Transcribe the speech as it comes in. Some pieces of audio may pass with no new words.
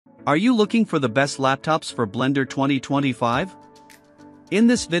Are you looking for the best laptops for Blender 2025? In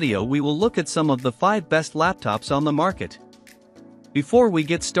this video we will look at some of the 5 best laptops on the market. Before we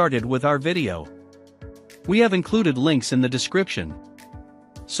get started with our video, we have included links in the description,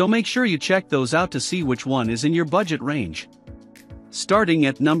 so make sure you check those out to see which one is in your budget range. Starting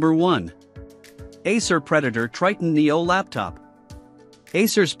at number 1. Acer Predator Triton Neo Laptop.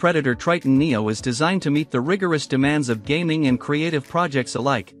 Acer's Predator Triton Neo is designed to meet the rigorous demands of gaming and creative projects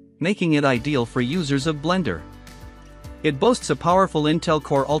alike, making it ideal for users of Blender. It boasts a powerful Intel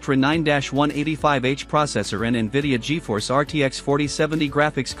Core Ultra 9-185H processor and NVIDIA GeForce RTX 4070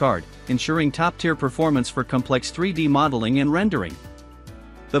 graphics card, ensuring top-tier performance for complex 3D modeling and rendering.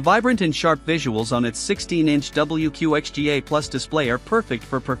 The vibrant and sharp visuals on its 16-inch WQXGA Plus display are perfect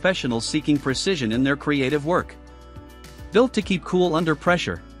for professionals seeking precision in their creative work. Built to keep cool under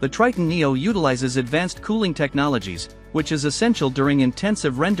pressure, the Triton Neo utilizes advanced cooling technologies, which is essential during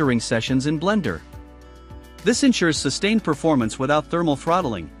intensive rendering sessions in Blender. This ensures sustained performance without thermal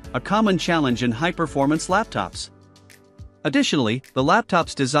throttling, a common challenge in high-performance laptops. Additionally, the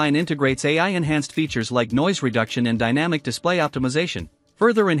laptop's design integrates AI-enhanced features like noise reduction and dynamic display optimization,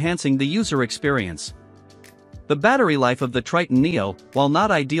 further enhancing the user experience. The battery life of the Triton Neo, while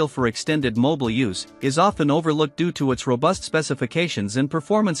not ideal for extended mobile use, is often overlooked due to its robust specifications and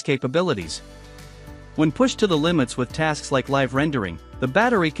performance capabilities. When pushed to the limits with tasks like live rendering, the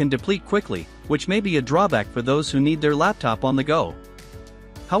battery can deplete quickly, which may be a drawback for those who need their laptop on the go.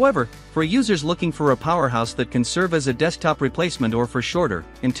 However, for users looking for a powerhouse that can serve as a desktop replacement or for shorter,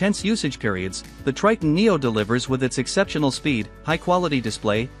 intense usage periods, the Triton Neo delivers with its exceptional speed, high-quality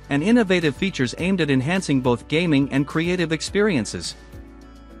display, and innovative features aimed at enhancing both gaming and creative experiences.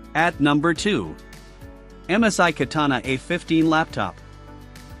 At number 2. MSI Katana A15 Laptop.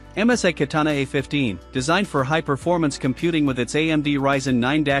 MSI Katana A15, designed for high-performance computing with its AMD Ryzen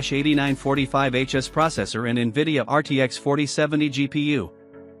 9-8945HS processor and NVIDIA RTX 4070 GPU.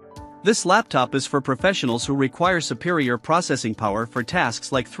 This laptop is for professionals who require superior processing power for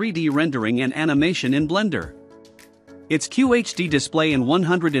tasks like 3D rendering and animation in Blender. Its QHD display and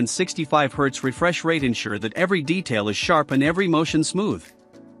 165Hz refresh rate ensure that every detail is sharp and every motion smooth.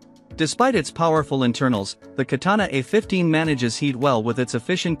 Despite its powerful internals, the Katana A15 manages heat well with its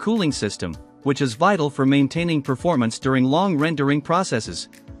efficient cooling system, which is vital for maintaining performance during long rendering processes.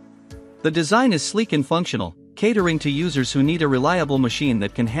 The design is sleek and functional, catering to users who need a reliable machine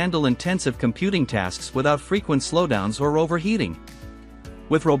that can handle intensive computing tasks without frequent slowdowns or overheating.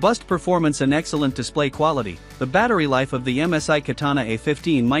 With robust performance and excellent display quality, the battery life of the MSI Katana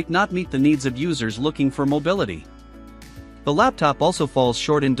A15 might not meet the needs of users looking for mobility. The laptop also falls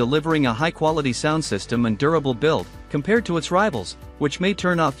short in delivering a high-quality sound system and durable build, compared to its rivals, which may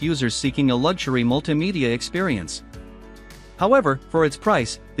turn off users seeking a luxury multimedia experience. However, for its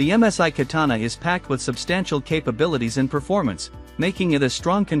price, the MSI Katana is packed with substantial capabilities and performance, making it a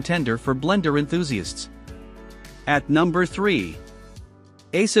strong contender for Blender enthusiasts. At number 3.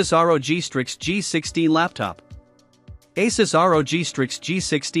 ASUS ROG Strix G16 Laptop. ASUS ROG Strix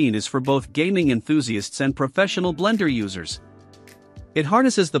G16 is for both gaming enthusiasts and professional Blender users. It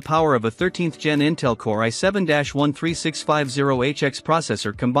harnesses the power of a 13th Gen Intel Core i7-13650HX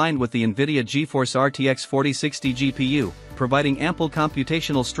processor combined with the NVIDIA GeForce RTX 4060 GPU, providing ample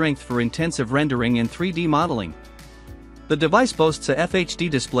computational strength for intensive rendering and 3D modeling. The device boasts a FHD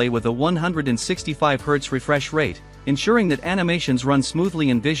display with a 165Hz refresh rate, ensuring that animations run smoothly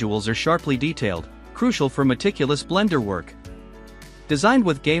and visuals are sharply detailed, crucial for meticulous Blender work. Designed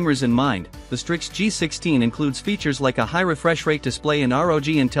with gamers in mind, the Strix G16 includes features like a high refresh rate display and ROG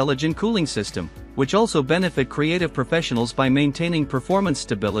intelligent cooling system, which also benefit creative professionals by maintaining performance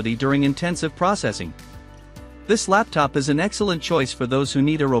stability during intensive processing. This laptop is an excellent choice for those who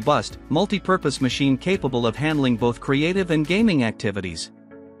need a robust, multi-purpose machine capable of handling both creative and gaming activities.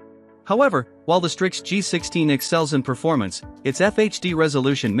 However, while the Strix G16 excels in performance, its FHD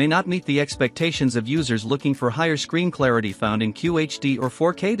resolution may not meet the expectations of users looking for higher screen clarity found in QHD or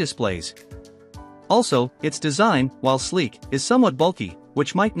 4K displays. Also, its design, while sleek, is somewhat bulky,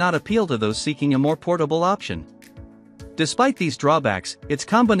 which might not appeal to those seeking a more portable option. Despite these drawbacks, its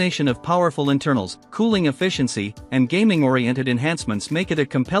combination of powerful internals, cooling efficiency, and gaming-oriented enhancements make it a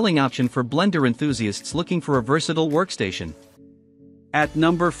compelling option for Blender enthusiasts looking for a versatile workstation. At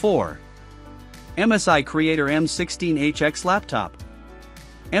number 4. MSI Creator M16HX Laptop.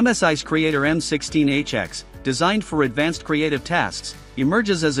 MSI's Creator M16HX, designed for advanced creative tasks,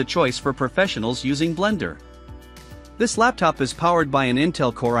 emerges as a choice for professionals using Blender. This laptop is powered by an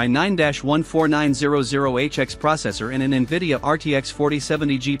Intel Core i9-14900HX processor and an NVIDIA RTX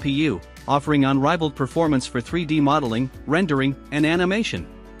 4070 GPU, offering unrivaled performance for 3D modeling, rendering, and animation.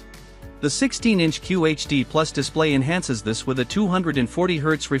 The 16-inch QHD Plus display enhances this with a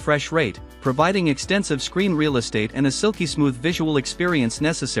 240Hz refresh rate, providing extensive screen real estate and a silky smooth visual experience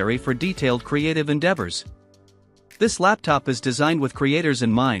necessary for detailed creative endeavors. This laptop is designed with creators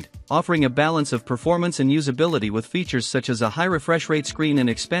in mind, offering a balance of performance and usability with features such as a high refresh rate screen and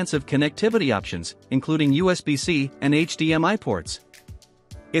expansive connectivity options, including USB-C and HDMI ports.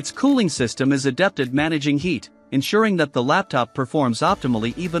 Its cooling system is adept at managing heat, ensuring that the laptop performs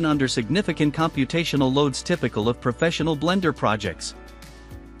optimally even under significant computational loads typical of professional Blender projects.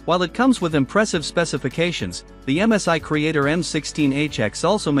 While it comes with impressive specifications, the MSI Creator M16HX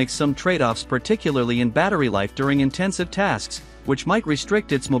also makes some trade-offs, particularly in battery life during intensive tasks, which might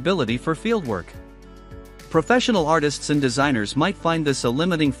restrict its mobility for fieldwork. Professional artists and designers might find this a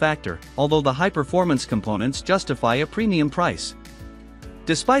limiting factor, although the high-performance components justify a premium price.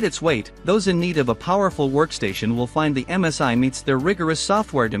 Despite its weight, those in need of a powerful workstation will find the MSI meets their rigorous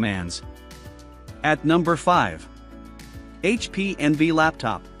software demands. At number 5. HP Envy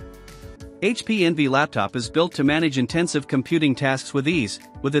Laptop. HP Envy Laptop is built to manage intensive computing tasks with ease,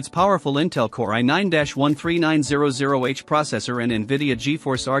 with its powerful Intel Core i9-13900H processor and NVIDIA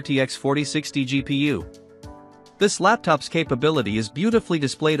GeForce RTX 4060 GPU. This laptop's capability is beautifully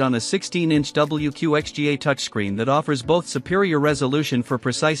displayed on a 16-inch WQXGA touchscreen that offers both superior resolution for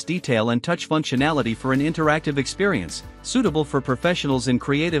precise detail and touch functionality for an interactive experience, suitable for professionals in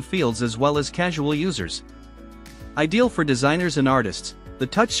creative fields as well as casual users. Ideal for designers and artists, the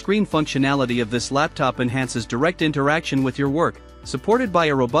touchscreen functionality of this laptop enhances direct interaction with your work, supported by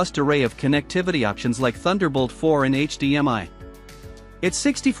a robust array of connectivity options like Thunderbolt 4 and HDMI. Its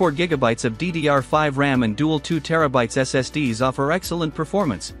 64GB of DDR5 RAM and dual 2TB SSDs offer excellent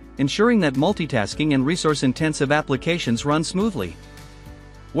performance, ensuring that multitasking and resource-intensive applications run smoothly.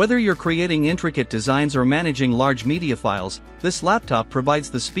 Whether you're creating intricate designs or managing large media files, this laptop provides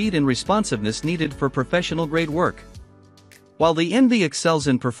the speed and responsiveness needed for professional-grade work. While the Envy excels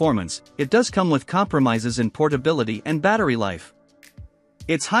in performance, it does come with compromises in portability and battery life.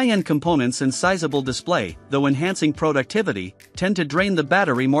 Its high-end components and sizable display, though enhancing productivity, tend to drain the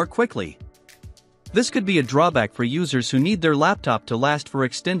battery more quickly. This could be a drawback for users who need their laptop to last for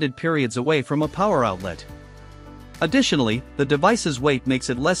extended periods away from a power outlet. Additionally, the device's weight makes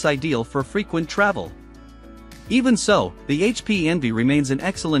it less ideal for frequent travel. Even so, the HP Envy remains an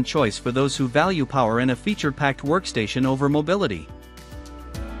excellent choice for those who value power and a feature-packed workstation over mobility.